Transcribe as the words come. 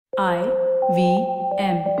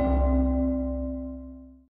IVM.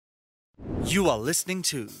 You are listening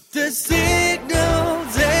to The Signal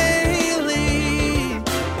Daily.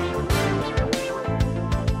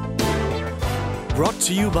 Brought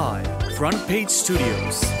to you by Front Page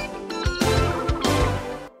Studios.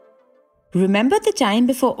 Remember the time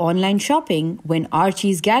before online shopping when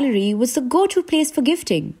Archie's Gallery was the go-to place for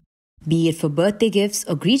gifting? Be it for birthday gifts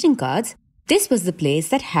or greeting cards, this was the place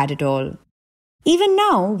that had it all. Even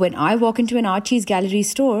now, when I walk into an Archie's Gallery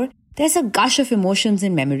store, there's a gush of emotions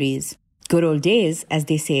and memories. Good old days, as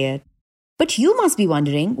they say it. But you must be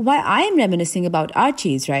wondering why I am reminiscing about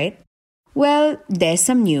Archie's, right? Well, there's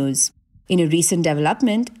some news. In a recent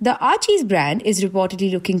development, the Archie's brand is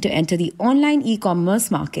reportedly looking to enter the online e-commerce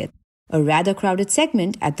market, a rather crowded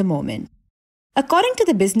segment at the moment. According to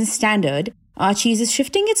the Business Standard, Archie's is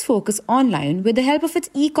shifting its focus online with the help of its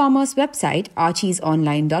e-commerce website,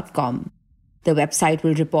 archiesonline.com. The website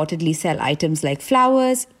will reportedly sell items like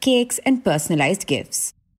flowers, cakes, and personalized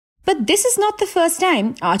gifts. But this is not the first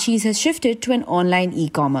time Archie's has shifted to an online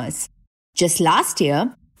e-commerce. Just last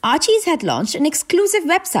year, Archie's had launched an exclusive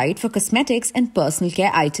website for cosmetics and personal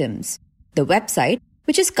care items. The website,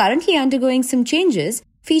 which is currently undergoing some changes,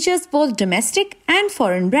 features both domestic and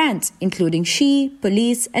foreign brands, including She,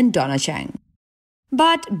 Police, and Donna Chang.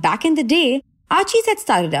 But back in the day, Archie's had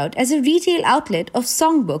started out as a retail outlet of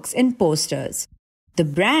songbooks and posters. The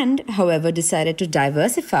brand, however, decided to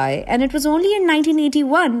diversify, and it was only in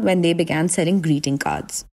 1981 when they began selling greeting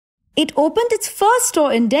cards. It opened its first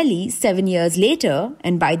store in Delhi 7 years later,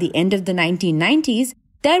 and by the end of the 1990s,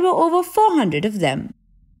 there were over 400 of them.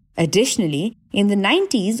 Additionally, in the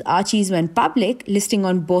 90s, Archie's went public, listing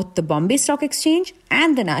on both the Bombay Stock Exchange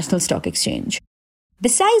and the National Stock Exchange.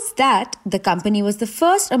 Besides that, the company was the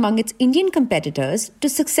first among its Indian competitors to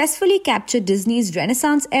successfully capture Disney's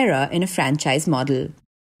Renaissance era in a franchise model.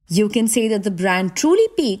 You can say that the brand truly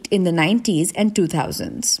peaked in the 90s and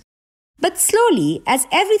 2000s. But slowly, as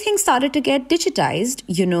everything started to get digitized,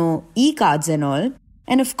 e-cards and all,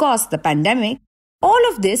 and of course the pandemic, all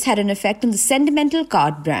of this had an effect on the sentimental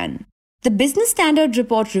card brand. The Business Standard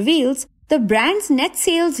report reveals the brand's net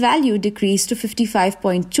sales value decreased to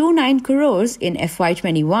 55.29 crores in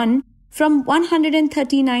FY21 from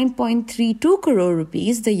 139.32 crore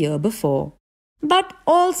rupees the year before. But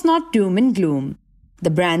all's not doom and gloom. The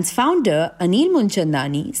brand's founder, Anil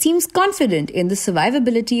Mulchandani, seems confident in the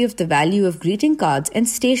survivability of the value of greeting cards and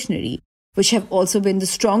stationery, which have also been the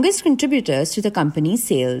strongest contributors to the company's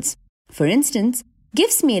sales. For instance,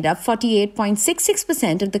 gifts made up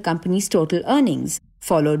 48.66% of the company's total earnings,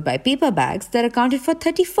 followed by paper bags that accounted for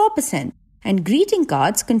 34%, and greeting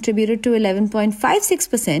cards contributed to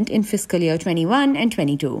 11.56% in fiscal year 21 and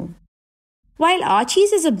 22. While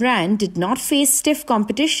Archie's as a brand did not face stiff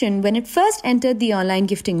competition when it first entered the online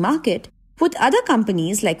gifting market, with other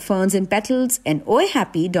companies like Ferns and Petals and Oi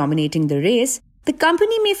Happy dominating the race, the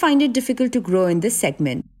company may find it difficult to grow in this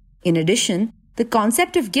segment. In addition, the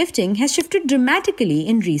concept of gifting has shifted dramatically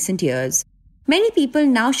in recent years. Many people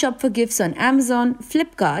now shop for gifts on Amazon,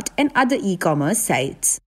 Flipkart, and other e-commerce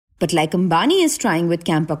sites. But like Ambani is trying with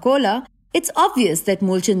Campa Cola, it's obvious that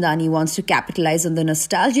Mulchandani wants to capitalize on the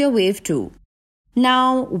nostalgia wave too.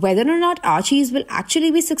 Now, whether or not Archie's will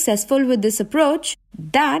actually be successful with this approach,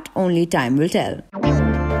 that only time will tell.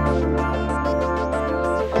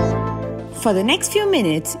 For the next few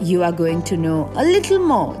minutes, you are going to know a little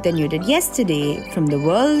more than you did yesterday from the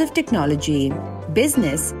world of technology,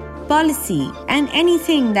 business, policy, and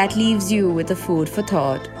anything that leaves you with a food for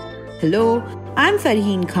thought. Hello, I'm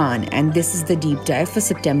Farheen Khan, and this is the Deep Dive for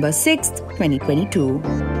September 6th, 2022.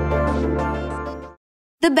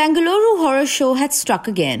 The Bengaluru horror show had struck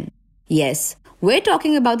again. Yes, we're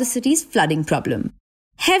talking about the city's flooding problem.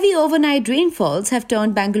 Heavy overnight rainfalls have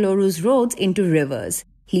turned Bengaluru's roads into rivers,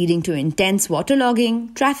 leading to intense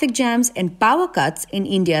waterlogging, traffic jams, and power cuts in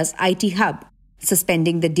India's IT hub,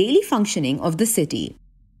 suspending the daily functioning of the city.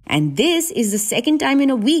 And this is the second time in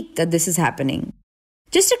a week that this is happening.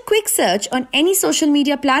 Just a quick search on any social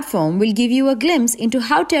media platform will give you a glimpse into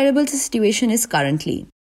how terrible the situation is currently.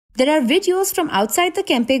 There are videos from outside the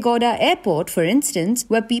Kempegowda airport, for instance,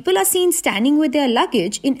 where people are seen standing with their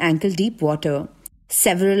luggage in ankle-deep water.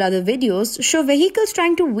 Several other videos show vehicles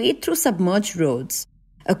trying to wade through submerged roads.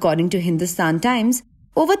 According to Hindustan Times,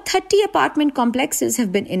 over 30 apartment complexes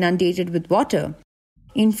have been inundated with water.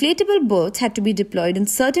 Inflatable boats had to be deployed in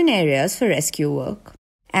certain areas for rescue work.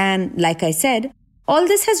 And like I said, all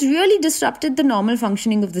this has really disrupted the normal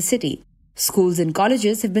functioning of the city. Schools and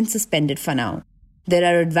colleges have been suspended for now. There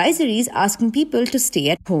are advisories asking people to stay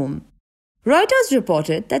at home. Reuters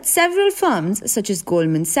reported that several firms such as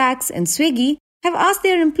Goldman Sachs and Swiggy have asked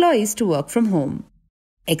their employees to work from home.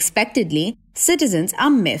 Expectedly, citizens are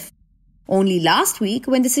miffed. Only last week,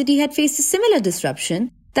 when the city had faced a similar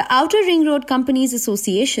disruption, the Outer Ring Road Companies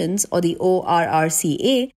Associations, or the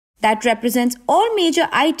ORRCA, that represents all major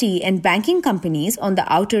IT and banking companies on the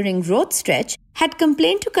Outer Ring Road stretch, had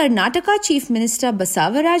complained to Karnataka Chief Minister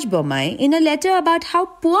Basavaraj Bommai in a letter about how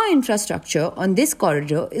poor infrastructure on this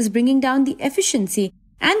corridor is bringing down the efficiency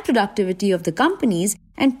and productivity of the companies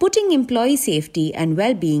and putting employee safety and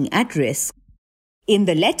well-being at risk. In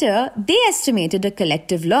the letter, they estimated a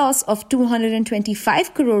collective loss of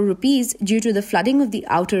 225 crore rupees due to the flooding of the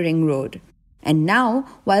Outer Ring Road. And now,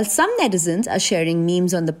 while some netizens are sharing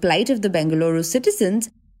memes on the plight of the Bengaluru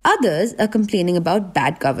citizens, others are complaining about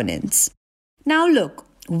bad governance. Now look,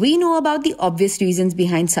 we know about the obvious reasons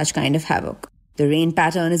behind such kind of havoc. The rain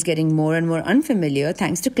pattern is getting more and more unfamiliar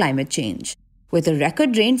thanks to climate change. With a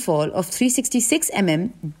record rainfall of 366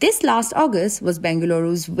 mm, this last August was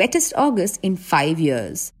Bengaluru's wettest August in 5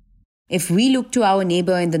 years. If we look to our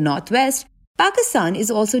neighbor in the northwest, Pakistan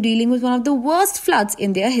is also dealing with one of the worst floods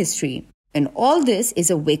in their history. And all this is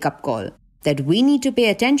a wake-up call that we need to pay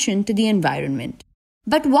attention to the environment.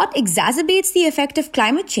 But what exacerbates the effect of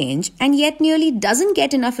climate change and yet nearly doesn't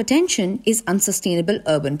get enough attention is unsustainable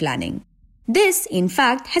urban planning. This, in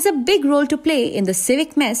fact, has a big role to play in the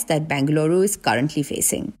civic mess that Bengaluru is currently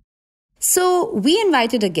facing. So, we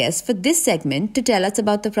invited a guest for this segment to tell us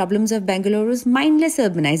about the problems of Bengaluru's mindless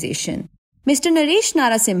urbanization. Mr. Naresh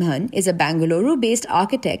Narasimhan is a Bengaluru-based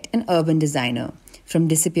architect and urban designer. From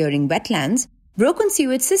disappearing wetlands, broken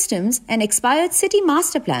sewage systems, and expired city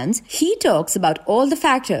master plans, he talks about all the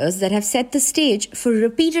factors that have set the stage for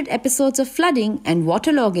repeated episodes of flooding and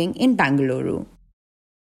waterlogging in Bengaluru.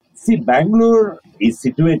 See, Bangalore is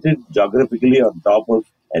situated geographically on top of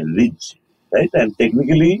a ridge, right? And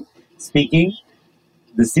technically speaking,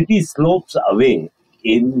 the city slopes away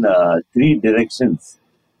in three directions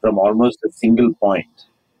from almost a single point,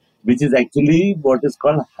 which is actually what is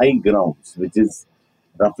called high grounds, which is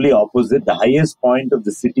roughly opposite. The highest point of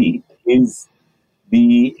the city is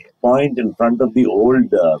the point in front of the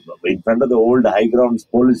old high grounds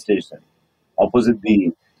police station, opposite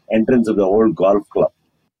the entrance of the old golf club.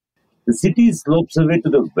 The city slopes away to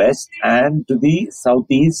the west and to the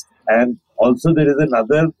southeast, and also there is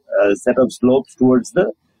another set of slopes towards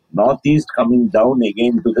the northeast coming down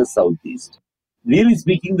again to the southeast. Really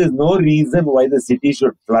speaking, there's no reason why the city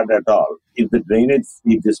should flood at all if the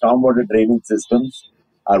stormwater drainage systems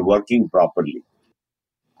are working properly.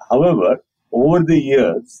 However, over the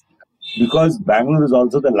years, because Bangalore is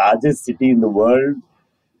also the largest city in the world,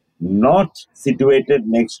 not situated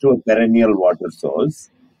next to a perennial water source,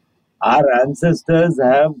 our ancestors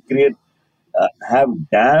have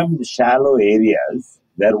dammed shallow areas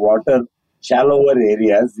shallower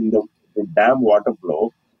areas in the dam water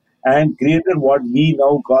flow, and created what we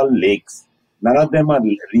now call lakes. None of them are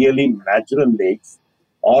really natural lakes.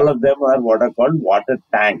 All of them are what are called water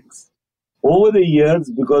tanks. Over the years,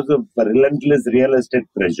 because of relentless real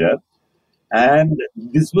estate pressure, and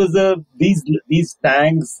these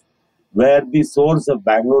tanks were the source of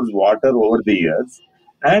Bangalore's water over the years.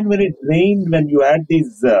 And when it rained, when you had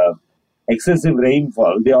these excessive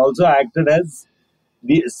rainfall, they also acted as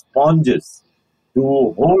the sponges to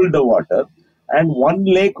hold the water. And one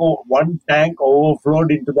tank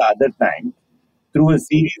overflowed into the other tank through a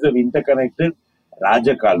series of interconnected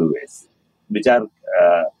Raja Kaluves, which are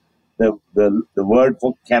the word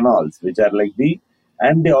for canals, which are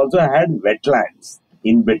and they also had wetlands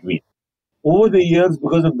in between. Over the years,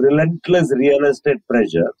 because of relentless real estate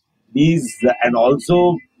pressure, and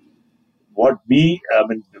also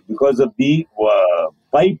because of the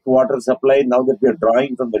piped water supply now that we are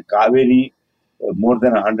drawing from the Kaveri more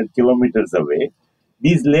than 100 kilometers away,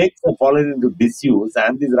 these lakes have fallen into disuse,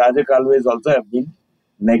 and these Raja Kalways also have been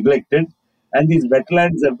neglected, and these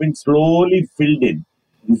wetlands have been slowly filled in.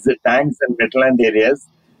 These tanks and wetland areas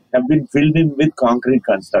have been filled in with concrete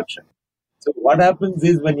construction. So what happens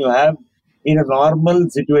is, when you have, in a normal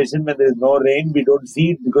situation when there is no rain, we don't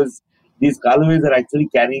see it because these Kalways are actually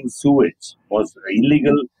carrying sewage. Was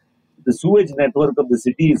illegal. The sewage network of the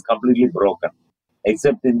city is completely broken,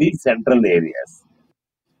 except in the central areas,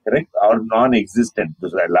 correct, or non-existent to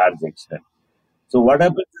a large extent. So what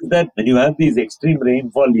happens is that when you have these extreme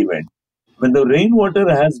rainfall events, when the rainwater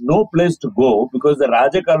has no place to go because the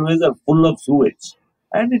Raja Kalways are full of sewage,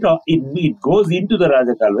 and it goes into the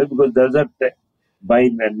Raja Kalway because by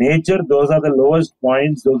nature, those are the lowest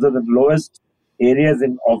points, those are the lowest areas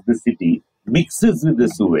of the city, mixes with the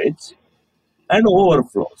sewage and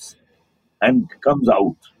overflows and comes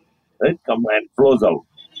out, right? And flows out.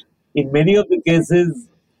 In many of the cases,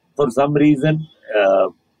 for some reason,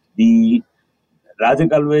 the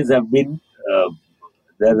Rajakalways have been,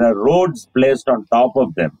 there are roads placed on top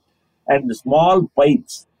of them, and small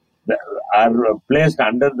pipes that are placed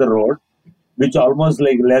under the road, which almost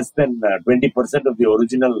like less than 20% of the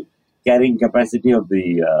original carrying capacity of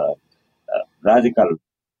the Rajakal.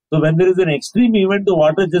 So when there is an extreme event, the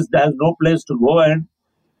water just has no place to go and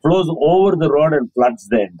flows over the road and floods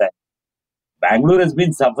the entire. Bangalore has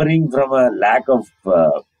been suffering from a lack of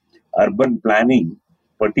urban planning,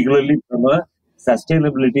 particularly from a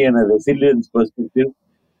sustainability and a resilience perspective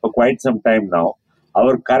for quite some time now.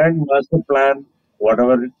 Our current master plan,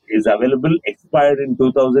 whatever is available, expired in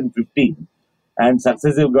 2015, and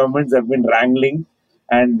successive governments have been wrangling,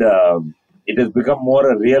 and it has become more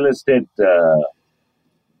a real estate,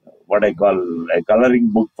 what I call a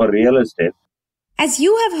coloring book for real estate. As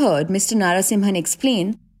you have heard Mr. Narasimhan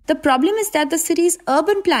explain, the problem is that the city's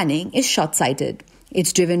urban planning is short-sighted.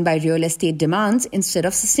 It's driven by real estate demands instead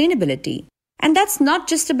of sustainability. And that's not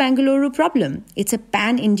just a Bengaluru problem, it's a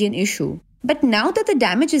pan-Indian issue. But now that the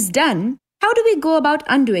damage is done, how do we go about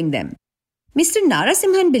undoing them? Mr.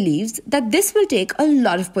 Narasimhan believes that this will take a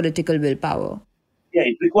lot of political willpower. Yeah,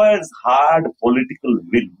 it requires hard political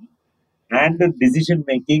will and a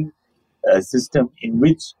decision-making system in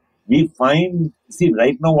which we find, see,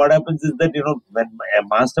 right now what happens is that, when a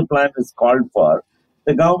master plan is called for,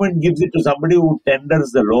 the government gives it to somebody who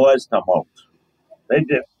tenders the lowest amount, right?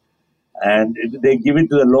 And they give it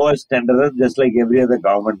to the lowest tenderer, just like every other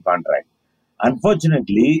government contract.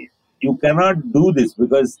 Unfortunately, you cannot do this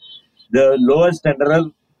because the lowest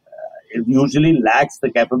tenderer usually lacks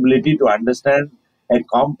the capability to understand a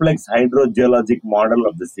complex hydrogeologic model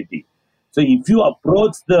of the city. So if you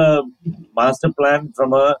approach the master plan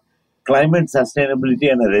from a climate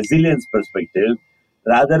sustainability and a resilience perspective,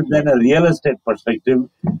 rather than a real estate perspective,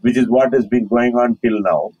 which is what has been going on till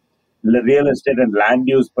now, the real estate and land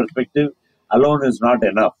use perspective alone is not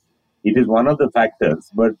enough. It is one of the factors,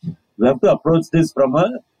 but we have to approach this from a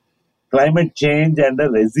climate change and a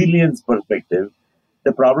resilience perspective.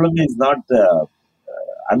 The problem is not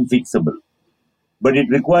unfixable, but it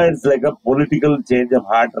requires like a political change of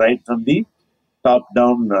heart right from the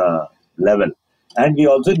top-down level. And we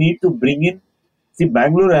also need to bring in, see,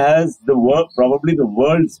 Bangalore has probably the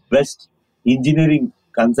world's best engineering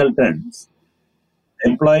consultants,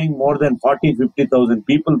 employing more than 50,000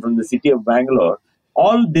 people from the city of Bangalore,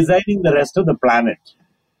 all designing the rest of the planet.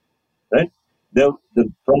 Right? The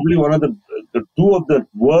probably one of the two of the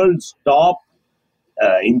world's top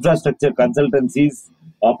infrastructure consultancies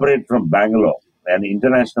operate from Bangalore, and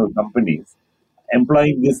international companies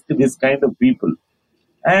employing this kind of people.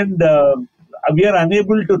 And we are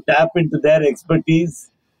unable to tap into their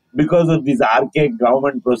expertise because of these archaic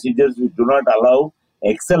government procedures which do not allow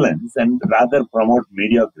excellence and rather promote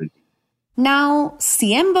mediocrity. Now,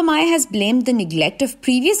 CM Bommai has blamed the neglect of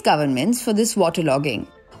previous governments for this waterlogging,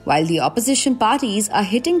 while the opposition parties are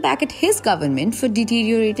hitting back at his government for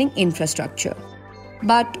deteriorating infrastructure.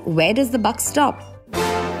 But where does the buck stop?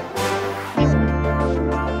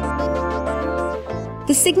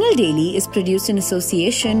 The Signal Daily is produced in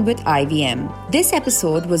association with IVM. This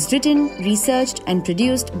episode was written, researched and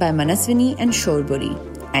produced by Manaswini and Shorburi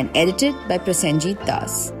and edited by Prasenjit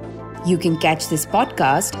Das. You can catch this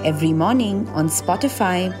podcast every morning on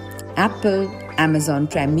Spotify, Apple, Amazon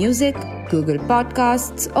Prime Music, Google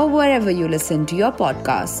Podcasts or wherever you listen to your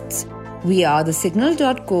podcasts. We are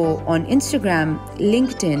thesignal.co on Instagram,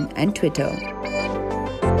 LinkedIn and Twitter.